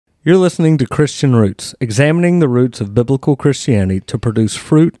You're listening to Christian Roots, examining the roots of biblical Christianity to produce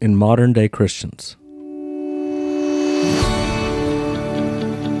fruit in modern-day Christians.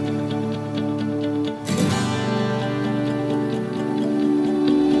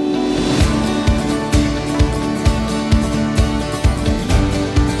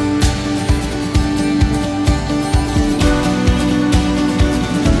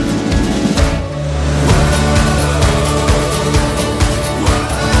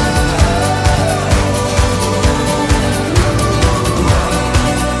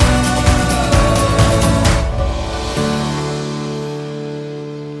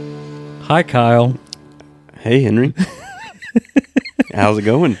 Hi, Kyle. Hey, Henry. How's it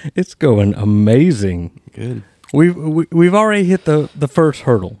going? It's going amazing. Good. We've already hit the first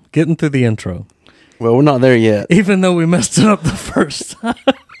hurdle, getting through the intro. Well, we're not there yet. Even though we messed it up the first time.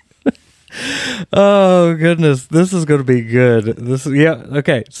 Oh, goodness. This is going to be good.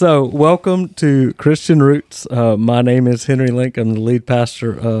 Okay. So, welcome to Christian Roots. My name is Henry Link. I'm the lead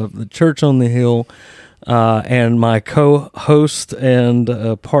pastor of the Church on the Hill. And my co-host and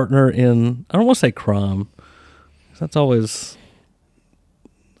partner in, I don't want to say crime. That's always,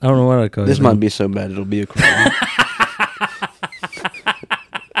 I don't know what I'd call it. This might be so bad it'll be a crime.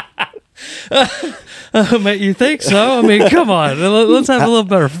 Mate, you think so? I mean, come on. Let's have a little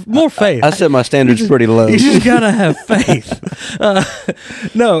better, more faith. I set my standards pretty low. You just got to have faith.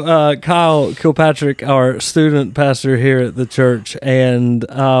 Kyle Kilpatrick, our student pastor here at the church, and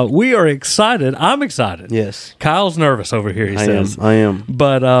we are excited. I'm excited. Yes. Kyle's nervous over here, he says. I am.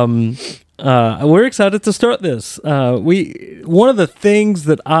 But we're excited to start this. One of the things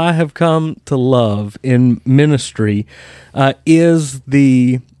that I have come to love in ministry is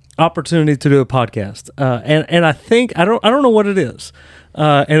the opportunity to do a podcast, and I think I don't know what it is,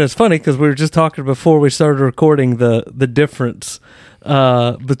 and it's funny because we were just talking before we started recording the difference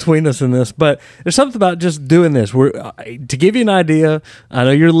between us in this, but there's something about just doing this. We're to give you an idea. I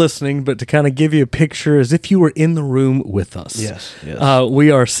know you're listening, but to kind of give you a picture as if you were in the room with us. Yes.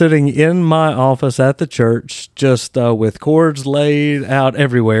 We are sitting in my office at the church, just with cords laid out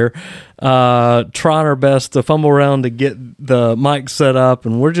everywhere, trying our best to fumble around to get the mic set up,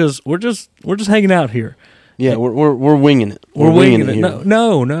 and we're just hanging out here. Yeah, we're winging it. We're winging it.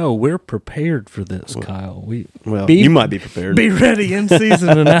 No, we're prepared for this, Kyle. You might be prepared. Be ready in season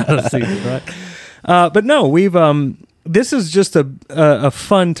and out of season, right? But no, we've this is just a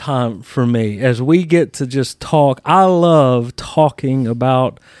fun time for me as we get to just talk. I love talking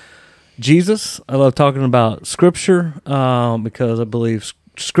about Jesus. I love talking about Scripture because I believe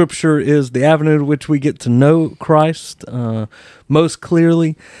Scripture is the avenue to which we get to know Christ most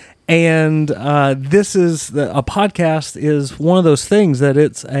clearly. And this is a podcast is one of those things that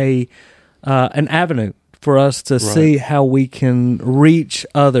it's an avenue for us to see how we can reach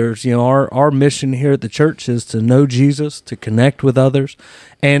others. You know, our mission here at the church is to know Jesus, to connect with others,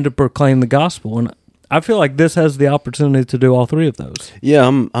 and to proclaim the gospel. And I feel like this has the opportunity to do all three of those. Yeah,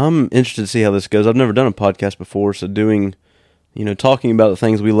 I'm interested to see how this goes. I've never done a podcast before, so talking about the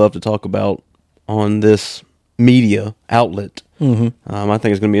things we love to talk about on this media outlet. Mm-hmm. I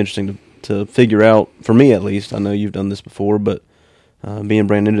think it's going to be interesting to figure out, for me at least. I know you've done this before, but being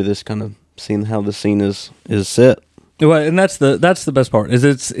brand new to this, kind of seeing how the scene is set. Well, and that's the best part. Is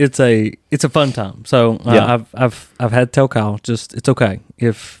it's a fun time. So yeah. I've had to tell Kyle, just it's okay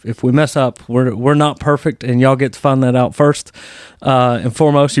if we mess up. We're not perfect, and y'all get to find that out first and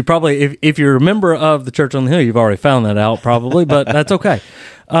foremost. You probably if you're a member of the Church on the Hill, you've already found that out probably, but that's okay.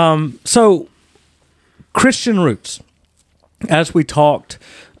 So Christian Roots. As we talked,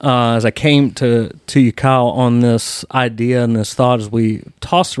 as I came to you, Kyle, on this idea and this thought, as we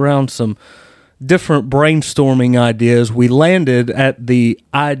tossed around some different brainstorming ideas, we landed at the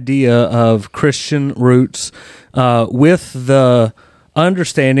idea of Christian Roots with the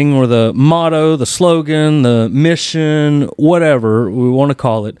understanding or the motto, the slogan, the mission, whatever we want to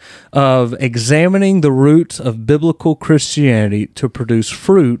call it, of examining the roots of biblical Christianity to produce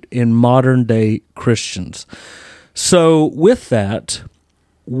fruit in modern-day Christians. So with that,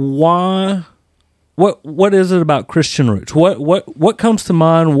 what is it about Christian Roots? What comes to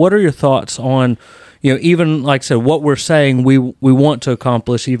mind? What are your thoughts on, even like I said, what we're saying we want to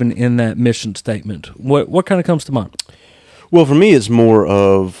accomplish even in that mission statement? What kind of comes to mind? Well, for me, it's more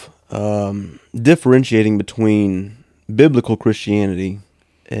of differentiating between biblical Christianity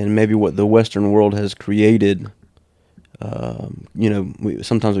and maybe what the Western world has created.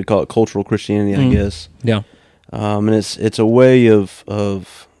 Sometimes we call it cultural Christianity, I guess. Yeah. And it's a way of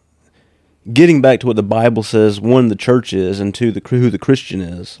getting back to what the Bible says, one, the church is, and two, who the Christian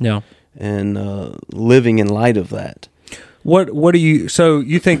is. Yeah. And living in light of that. What do you? So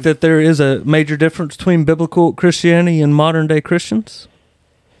you think that there is a major difference between biblical Christianity and modern day Christians?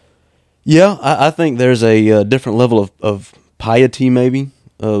 Yeah, I think there's a different level of piety, maybe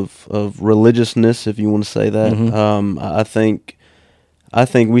of religiousness, if you want to say that. Mm-hmm. I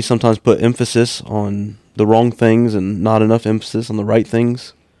think we sometimes put emphasis on the wrong things and not enough emphasis on the right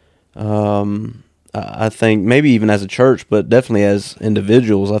things. I think maybe even as a church, but definitely as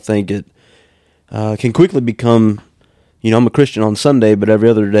individuals, I think it can quickly become, I'm a Christian on Sunday, but every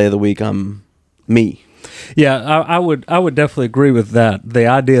other day of the week I'm me. Yeah, I would definitely agree with that. The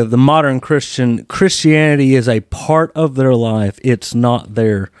idea of the modern Christianity is a part of their life. It's not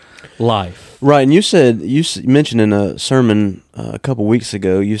their life. Right, and you mentioned in a sermon a couple weeks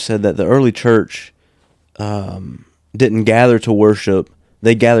ago, you said that the early church didn't gather to worship;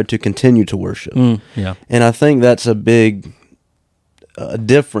 they gathered to continue to worship. Yeah, and I think that's a big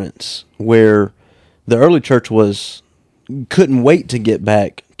difference where the early church couldn't wait to get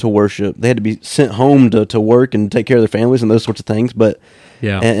back to worship. They had to be sent home to work and take care of their families and those sorts of things. But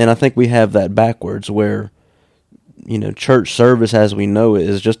yeah, and I think we have that backwards where, church service as we know it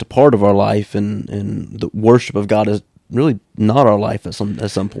is just a part of our life, and the worship of God is really not our life at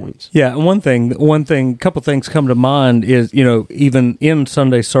some points. Yeah, and one thing, couple things come to mind is, even in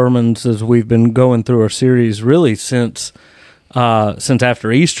Sunday sermons as we've been going through our series, really since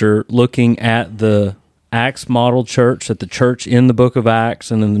after Easter, looking at the Acts model church, at the church in the book of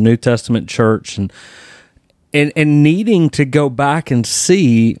Acts and in the New Testament church, and needing to go back and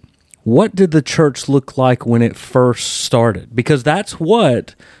see what did the church look like when it first started, because that's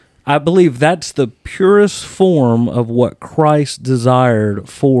what I believe, that's the purest form of what Christ desired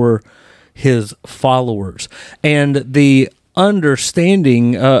for his followers, and the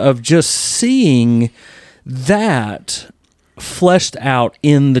understanding of just seeing that fleshed out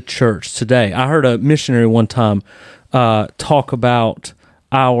in the church today. I heard a missionary one time talk about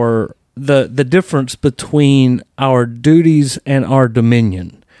the difference between our duties and our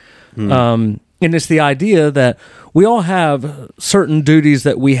dominion. And it's the idea that we all have certain duties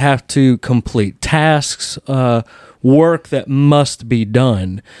that we have to complete, tasks, work that must be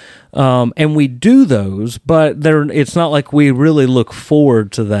done. And we do those, but it's not like we really look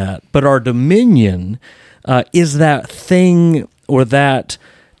forward to that. But our dominion is that thing or that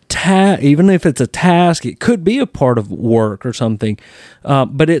even if it's a task, it could be a part of work or something,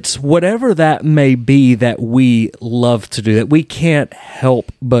 but it's whatever that may be that we love to do, that we can't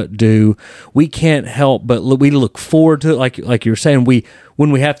help but do. We can't help but we look forward to it, like you were saying.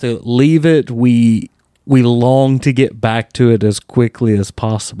 When we have to leave it, we long to get back to it as quickly as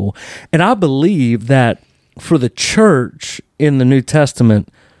possible. And I believe that for the church in the New Testament,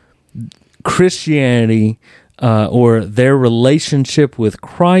 Christianity, or their relationship with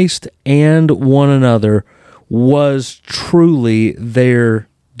Christ and one another, was truly their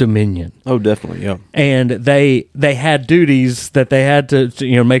dominion. Oh, definitely, yeah. And they had duties that they had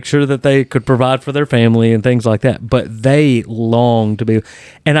to make sure that they could provide for their family and things like that. But they longed to be.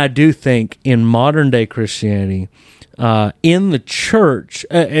 And I do think in modern day Christianity, in the church,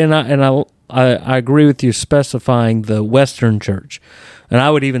 and I agree with you specifying the Western church. And I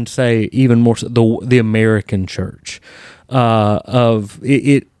would even say even more so the American church of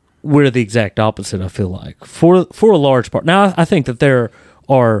it. We're the exact opposite. I feel like for a large part. Now I think that there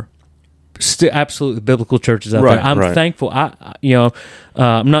are still absolutely biblical churches out there. I'm thankful.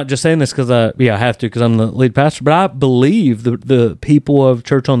 I'm not just saying this because I have to because I'm the lead pastor, but I believe the people of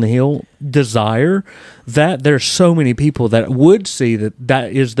Church on the Hill desire that. There's so many people that would see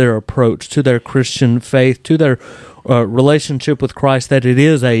that is their approach to their Christian faith, to their relationship with Christ, that it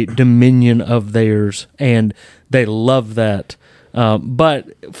is a dominion of theirs, and they love that.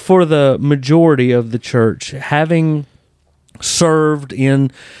 But for the majority of the church, having served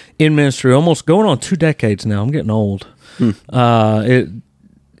in ministry almost going on 2 decades now, I'm getting old.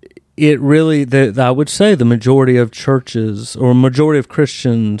 It really, I would say the majority of churches or majority of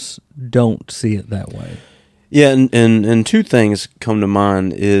Christians don't see it that way. Yeah, and two things come to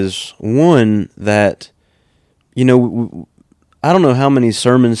mind is one that, I don't know how many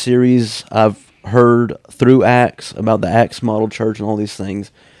sermon series I've heard through Acts about the Acts model church and all these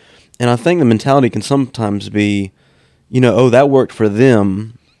things. And I think the mentality can sometimes be, that worked for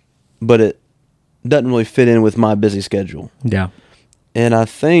them, but it doesn't really fit in with my busy schedule. Yeah. And I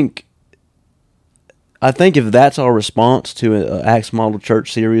think if that's our response to an Acts model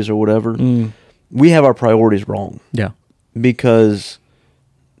church series or whatever, we have our priorities wrong. Yeah. Because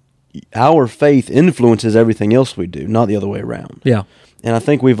our faith influences everything else we do, not the other way around. Yeah. And I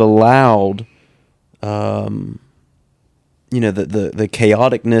think we've allowed, the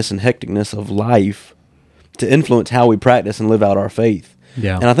chaoticness and hecticness of life to influence how we practice and live out our faith.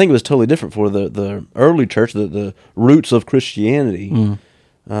 Yeah. And I think it was totally different for the early church, the roots of Christianity,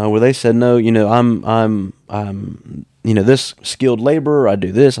 where they said, no, I'm this skilled laborer. I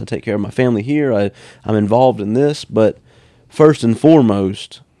do this. I take care of my family here. I'm involved in this. But first and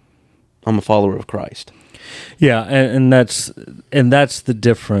foremost, I'm a follower of Christ. Yeah, and that's the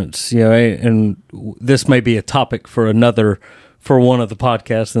difference, and this may be a topic for one of the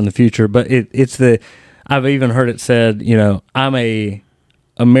podcasts in the future, but I've even heard it said, I'm a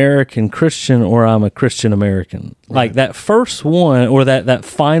American Christian or I'm a Christian American. Right. Like that first one or that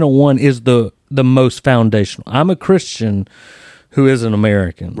final one is the most foundational. I'm a Christian who is an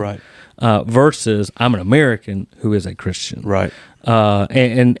American. Right. Versus I'm an American who is a Christian. Right.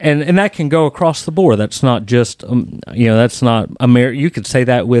 And that can go across the board. That's not just that's not you could say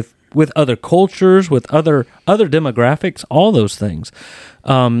that with other cultures, with other demographics, all those things.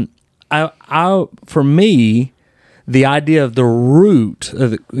 For me, the idea of the root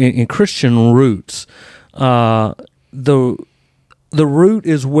in Christian roots, the root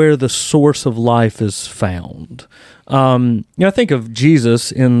is where the source of life is found. I think of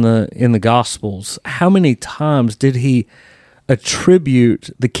Jesus in the Gospels. How many times did he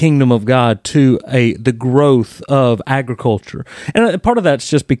attribute the kingdom of God to the growth of agriculture? And part of that's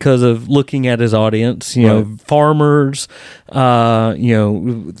just because of looking at his audience, right. Farmers,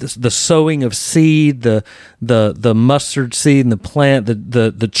 the sowing of seed, the mustard seed and the plant,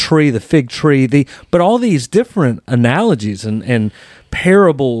 the tree, the fig tree, but all these different analogies and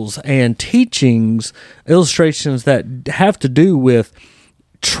parables and teachings, illustrations that have to do with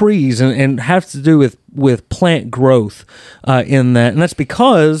trees and have to do with plant growth in that, and that's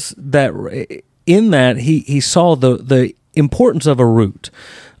because that in that he saw the importance of a root.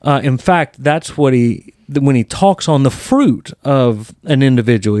 In fact, that's what when he talks on the fruit of an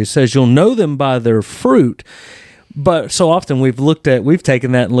individual, he says you'll know them by their fruit. But so often we've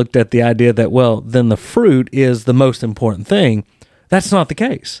taken that and looked at the idea that then the fruit is the most important thing. That's not the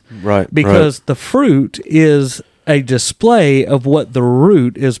case, right? Because the fruit is a display of what the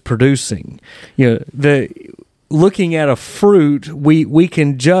root is producing. Looking at a fruit, we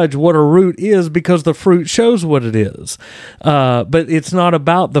can judge what a root is because the fruit shows what it is. But it's not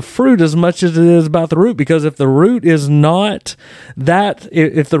about the fruit as much as it is about the root, because if the root is not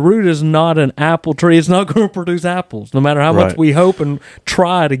if the root is not an apple tree, it's not going to produce apples, no matter how much we hope and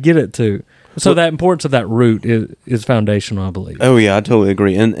try to get it to. So that importance of that root is foundational, I believe. Oh yeah, I totally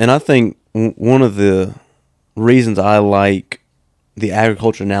agree. And I think one of the reasons I like the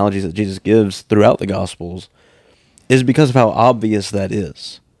agriculture analogies that Jesus gives throughout the Gospels is because of how obvious that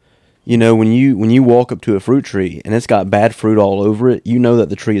is. When you walk up to a fruit tree and it's got bad fruit all over it, you know that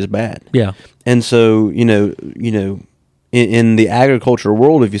the tree is bad. Yeah. And so, in the agriculture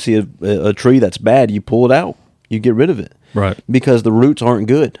world, if you see a tree that's bad, you pull it out. You get rid of it. Right. Because the roots aren't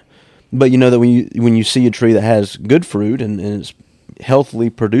good. But you know that when you see a tree that has good fruit and it's healthily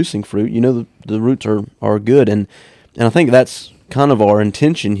producing fruit, the roots are good. And I think that's kind of our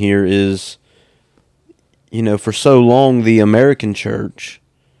intention here is, for so long the American church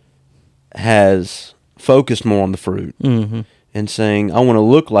has focused more on the fruit and saying, I want to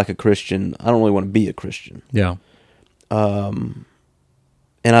look like a Christian. I don't really want to be a Christian. Yeah. And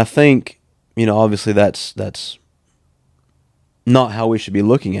I think, obviously that's not how we should be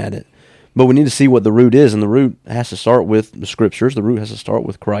looking at it. But we need to see what the root is, and the root has to start with the Scriptures. The root has to start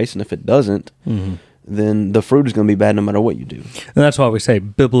with Christ, and if it doesn't, then the fruit is going to be bad no matter what you do. And that's why we say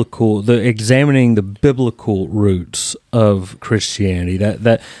examining the biblical roots of Christianity.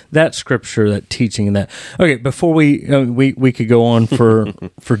 That Scripture, that teaching, and that. Okay, before we could go on for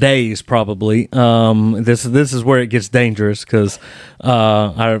days probably. This is where it gets dangerous because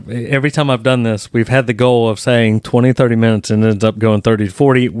every time I've done this, we've had the goal of saying 20, 30 minutes and it ends up going 30 to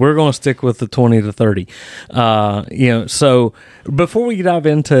 40. We're going to stick with the 20 to 30. So before we dive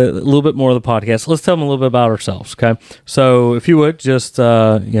into a little bit more of the podcast, let's tell them a little bit about ourselves, okay? So if you would, just,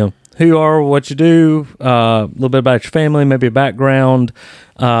 who you are, what you do, a little bit about your family, maybe a background,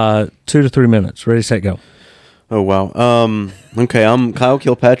 2 to 3 minutes. Ready, set, go. Oh, wow. Okay, I'm Kyle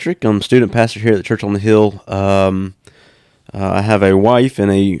Kilpatrick. I'm student pastor here at the Church on the Hill. I have a wife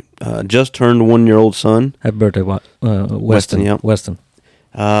and a just turned 1-year-old son. Happy birthday, Weston. Yeah. Weston.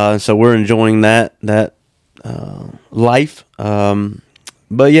 So we're enjoying that life.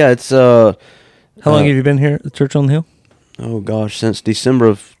 But yeah, it's how long have you been here at the Church on the Hill? Oh gosh, since December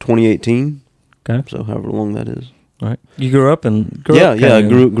of 2018. Okay, so however long that is. All right, you grew up I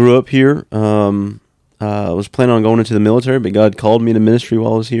grew up here. I was planning on going into the military, but God called me to ministry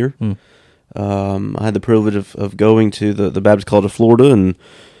while I was here. I had the privilege of going to the Baptist College of Florida, and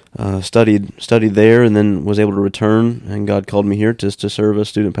studied there, and then was able to return. And God called me here just to serve as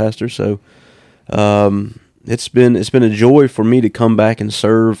student pastor. So it's been a joy for me to come back and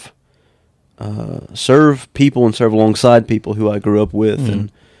serve people and serve alongside people who I grew up with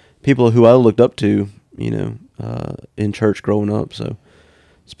and people who I looked up to, in church growing up. So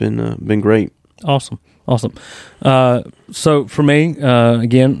it's been great. Awesome. So for me,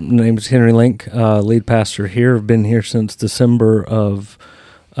 again, my name is Henry Link, lead pastor here. I've been here since December of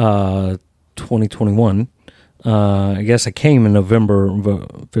 2021. I guess I came in November,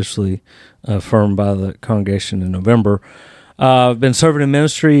 officially affirmed by the congregation in November. I've been serving in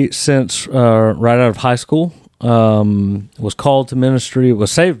ministry since right out of high school. Was called to ministry.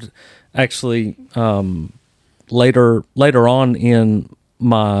 Was saved actually later on in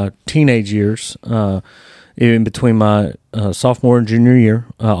my teenage years, in between my sophomore and junior year,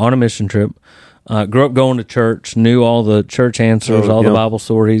 on a mission trip. Grew up going to church, knew all the church answers, all the Bible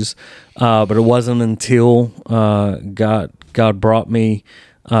stories, but it wasn't until God brought me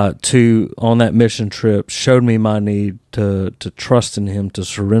on that mission trip, showed me my need to trust in Him, to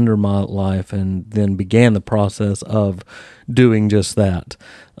surrender my life, and then began the process of doing just that,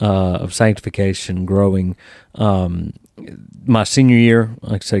 of sanctification, growing. My senior year,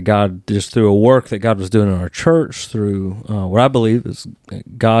 like I said, God, just through a work that God was doing in our church, through what I believe is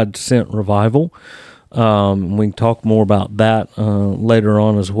God-sent revival. We can talk more about that later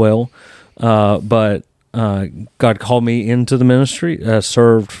on as well. But God called me into the ministry. I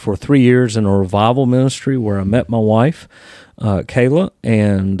served for 3 years in a revival ministry where I met my wife, Kayla,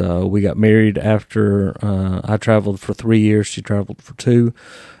 and we got married after I traveled for 3 years. She traveled for 2.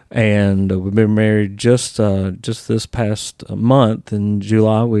 And we've been married just this past month. In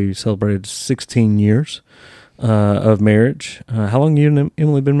July, we celebrated 16 years of marriage. How long you and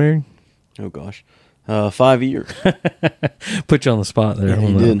Emily been married? Oh, gosh. 5 years. Put you on the spot there. Yeah,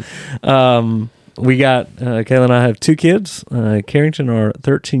 you did. We got, Kayla and I have 2 kids. Carrington, our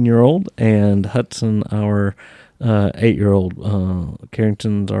 13-year-old, and Hudson, our 8-year-old.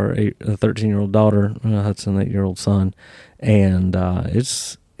 Carrington's our 13-year-old daughter, Hudson, 8-year-old son. And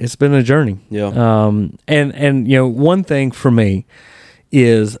it's been a journey. Yeah. And one thing for me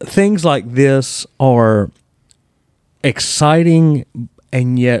is things like this are exciting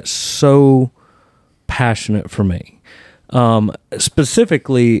and yet so passionate for me.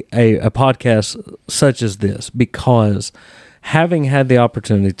 Specifically a podcast such as this, because having had the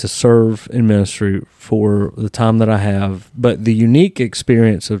opportunity to serve in ministry for the time that I have, but the unique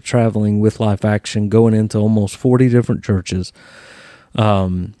experience of traveling with Life Action, going into almost 40 different churches,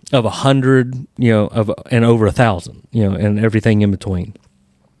 of 100, and over 1,000, and everything in between.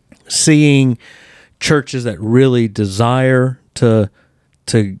 Seeing churches that really desire to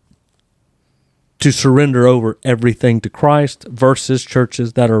surrender over everything to Christ versus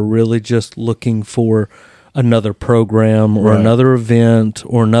churches that are really just looking for another program or another event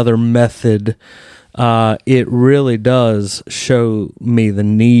or another method. It really does show me the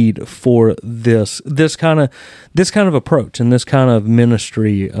need for this kind of approach and this kind of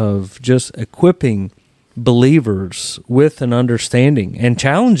ministry of just equipping believers with an understanding and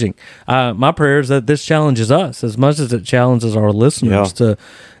challenging. My prayer is that this challenges us as much as it challenges our listeners to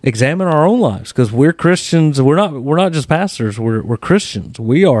examine our own lives, because we're Christians. We're not just pastors. We're Christians.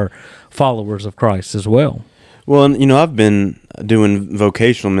 We are followers of Christ as well. Well, and I've been doing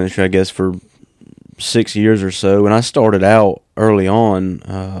vocational ministry, I guess, for 6 years or so, and I started out early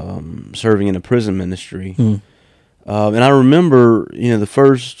on serving in a prison ministry. And I remember, the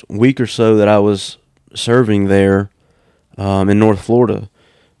first week or so that I was serving there in North Florida,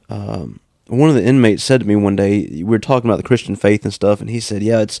 one of the inmates said to me one day, we were talking about the Christian faith and stuff, and he said,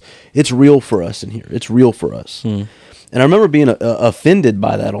 "Yeah, it's real for us in here. It's real for us." And I remember being offended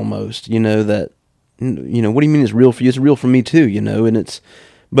by that almost. That what do you mean it's real for you? It's real for me too.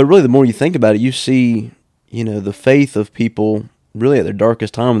 But really, the more you think about it, you see, the faith of people really at their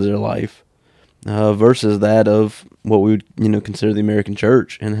darkest time of their life versus that of what we would, consider the American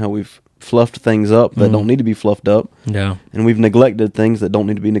church, and how we've fluffed things up that don't need to be fluffed up. Yeah. And we've neglected things that don't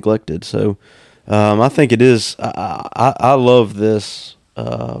need to be neglected. So I think it is, I love this,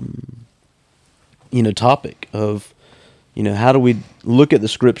 topic of, how do we look at the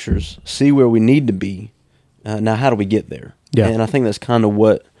scriptures, see where we need to be, now how do we get there? Yeah. And I think that's kind of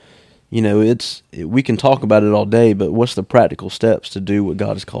what, we can talk about it all day, but what's the practical steps to do what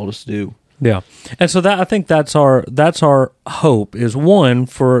God has called us to do? Yeah. And so I think that's our hope, is one,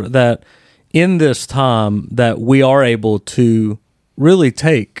 for that in this time that we are able to really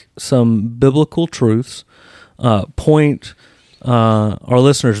take some biblical truths, point our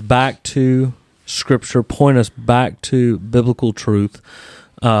listeners back to Scripture, point us back to biblical truth,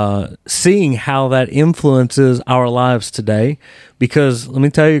 seeing how that influences our lives today. Because let me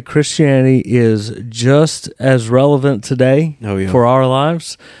tell you, Christianity is just as relevant today for our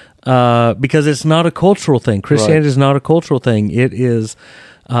lives, because it's not a cultural thing. Christianity is not a cultural thing. It is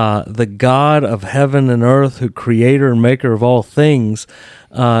the God of heaven and earth, who creator and maker of all things,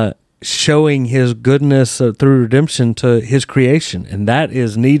 showing his goodness through redemption to his creation. And that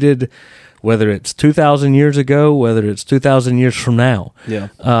is needed, whether it's 2,000 years ago, whether it's 2,000 years from now,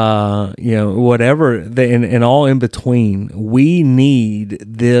 whatever, and all in between. We need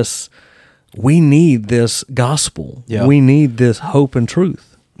this gospel. Yeah. We need this hope and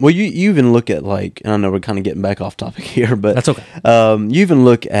truth. Well, you even look at, like, and I know we're kind of getting back off topic here, but that's okay. You even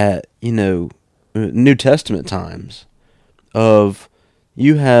look at, New Testament times of,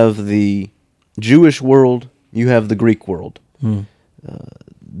 you have the Jewish world, you have the Greek world.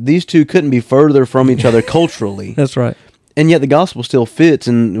 These two couldn't be further from each other culturally. That's right. And yet the gospel still fits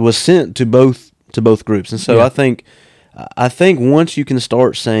and was sent to both groups. And so I think once you can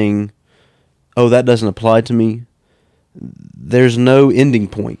start saying, oh, that doesn't apply to me, there's no ending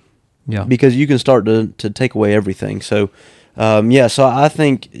point. Yeah. Because you can start to take away everything. So, so I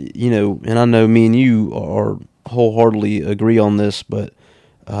think, and I know me and you are wholeheartedly agree on this, but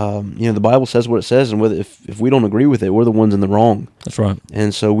the Bible says what it says, and whether if we don't agree with it, we're the ones in the wrong. That's right.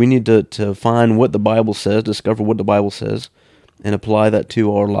 And so we need to find what the Bible says, discover what the Bible says, and apply that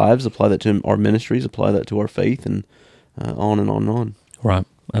to our lives, apply that to our ministries, apply that to our faith, and on and on and on. Right.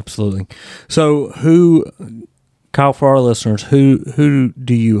 Absolutely. So Kyle, for our listeners, who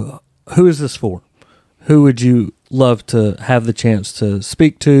is this for? Who would you love to have the chance to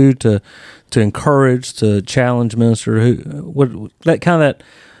speak to encourage, to challenge, minister? That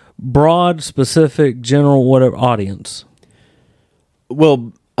broad, specific, general, whatever audience?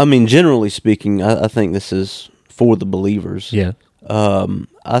 Well, I mean, generally speaking, I think this is for the believers. Yeah.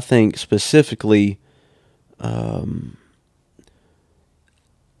 I think specifically, one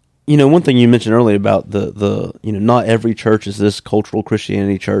thing you mentioned earlier about the not every church is this cultural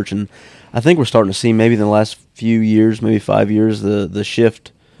Christianity church, and I think we're starting to see maybe in the last few years, maybe 5 years, the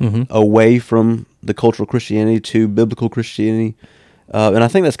shift away from the cultural Christianity to biblical Christianity. And I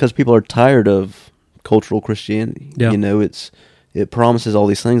think that's because people are tired of cultural Christianity. Yeah. It promises all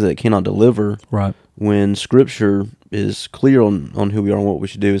these things that it cannot deliver. Right. When Scripture is clear on who we are and what we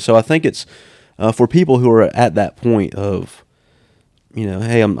should do. So I think it's for people who are at that point of,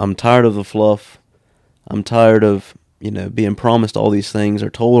 hey, I'm tired of the fluff. I'm tired of being promised all these things or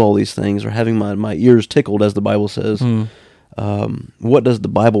told all these things or having my ears tickled, as the Bible says. What does the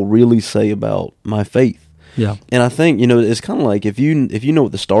Bible really say about my faith? Yeah. And I think, it's kind of like if you know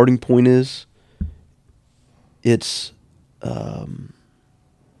what the starting point is, it's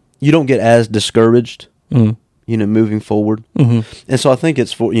you don't get as discouraged, moving forward. And so I think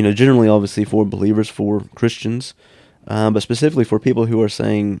it's for, generally, obviously, for believers, for Christians, but specifically for people who are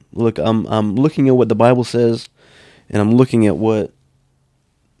saying, look, I'm looking at what the Bible says, and I'm looking at what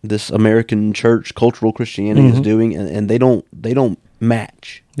this American church, cultural Christianity is doing, and they don't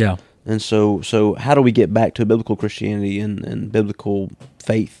match. Yeah. And so how do we get back to biblical Christianity and biblical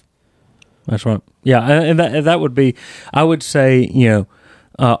faith? That's right. Yeah, and that would be, I would say,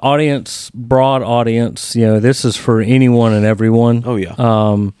 broad audience. This is for anyone and everyone. Oh yeah.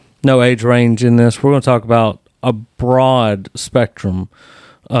 No age range in this. We're going to talk about a broad spectrum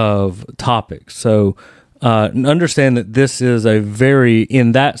of topics. So understand that this is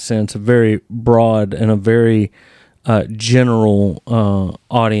in that sense, a very broad and a very general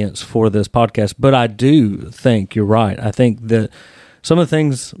audience for this podcast. But I do think you're right. I think that some of the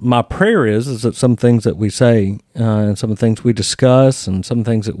things, my prayer is that some things that we say and some of the things we discuss and some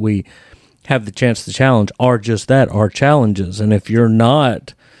things that we have the chance to challenge are just that, are challenges. And if you're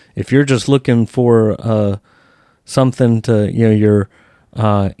just looking for something to, your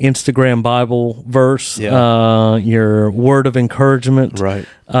Instagram Bible verse, your word of encouragement. Right.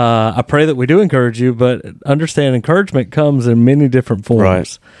 I pray that we do encourage you, but understand encouragement comes in many different forms.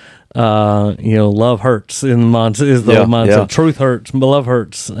 Right. Love hurts in the mindset. Truth hurts, love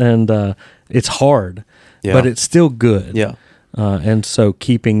hurts, and it's hard, but it's still good. Yeah. And so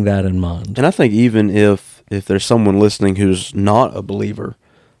keeping that in mind. And I think even if there's someone listening who's not a believer,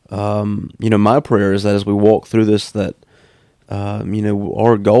 my prayer is that as we walk through this, that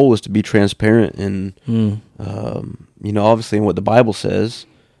our goal is to be transparent and, obviously in what the Bible says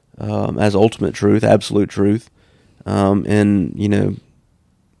as ultimate truth, absolute truth. And,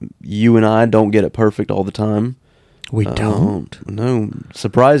 you and I don't get it perfect all the time. We don't. No,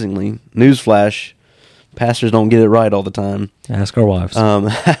 surprisingly. Newsflash, pastors don't get it right all the time. Ask our wives. Don't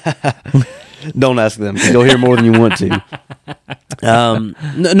ask them, 'cause you'll hear more than you want to.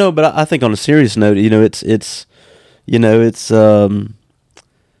 No, but I think on a serious note, this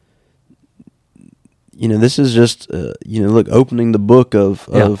is just, look, opening the book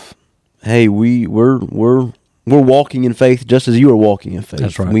of hey, we're walking in faith just as you are walking in faith.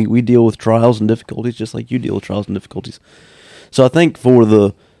 That's right. We deal with trials and difficulties just like you deal with trials and difficulties. So I think for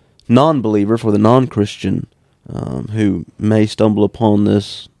the non-believer, for the non-Christian, who may stumble upon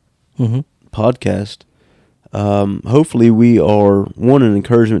this podcast, hopefully we are, one, an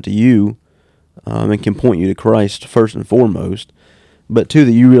encouragement to you, and can point you to Christ first and foremost, but two,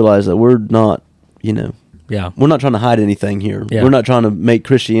 that you realize that we're not, we're not trying to hide anything here. Yeah. We're not trying to make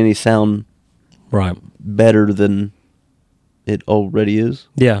Christianity sound Right. better than it already is.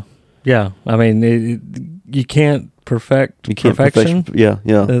 Yeah. Yeah. I mean, you can't perfect perfection. Yeah.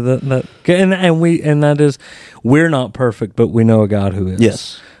 And that is, we're not perfect, but we know a God who is.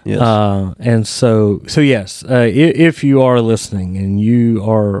 Yes. And so yes, if you are listening and you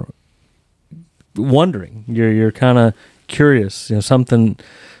are wondering, you're kind of curious, something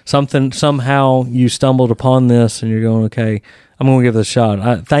somehow you stumbled upon this and you're going, okay, I'm going to give this a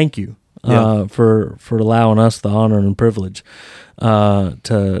shot. Thank you for allowing us the honor and privilege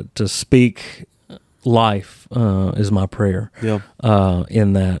to speak life is my prayer.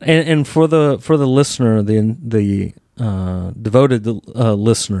 In that, and for the listener, the devoted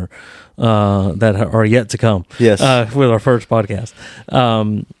listener that are yet to come. Yes. With our first podcast,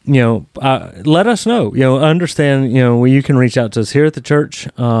 let us know. Understand. You can reach out to us here at the church.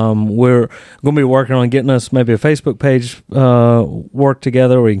 We're going to be working on getting us maybe a Facebook page work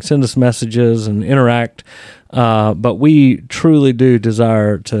together where you can send us messages and interact. But we truly do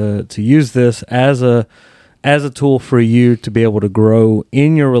desire to use this as a tool for you to be able to grow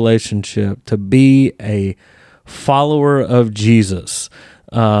in your relationship, to be a follower of Jesus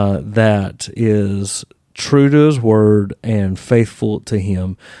that is true to his word and faithful to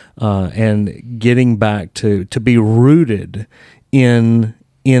him, and getting back to be rooted in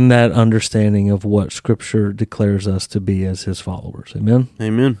that understanding of what Scripture declares us to be as his followers. Amen?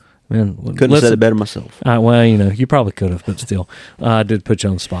 Amen. Man, couldn't have said it better myself. Well, you probably could have, but still, I did put you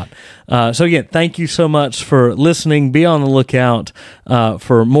on the spot. So again, thank you so much for listening. Be on the lookout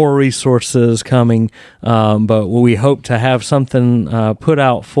for more resources coming, but we hope to have something put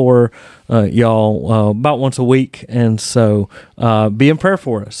out for y'all about once a week, and so be in prayer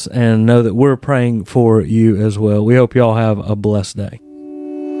for us, and know that we're praying for you as well. We hope y'all have a blessed day.